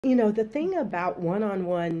You know, the thing about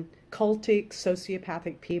one-on-one cultic,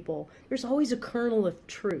 sociopathic people, there's always a kernel of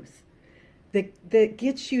truth that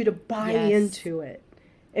gets you to buy Yes. into it.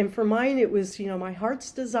 And for mine, it was, my heart's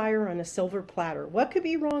desire on a silver platter. What could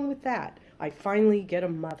be wrong with that? I finally get a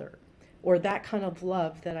mother, or that kind of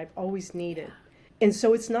love that I've always needed. And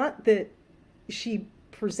so it's not that she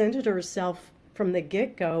presented herself from the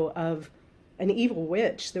get-go of an evil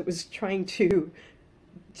witch that was trying to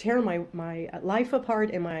tear my life apart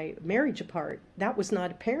and my marriage apart. That was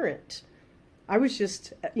not apparent. I was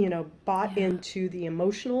just, bought Yeah. into the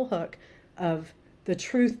emotional hook of the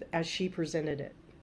truth as she presented it.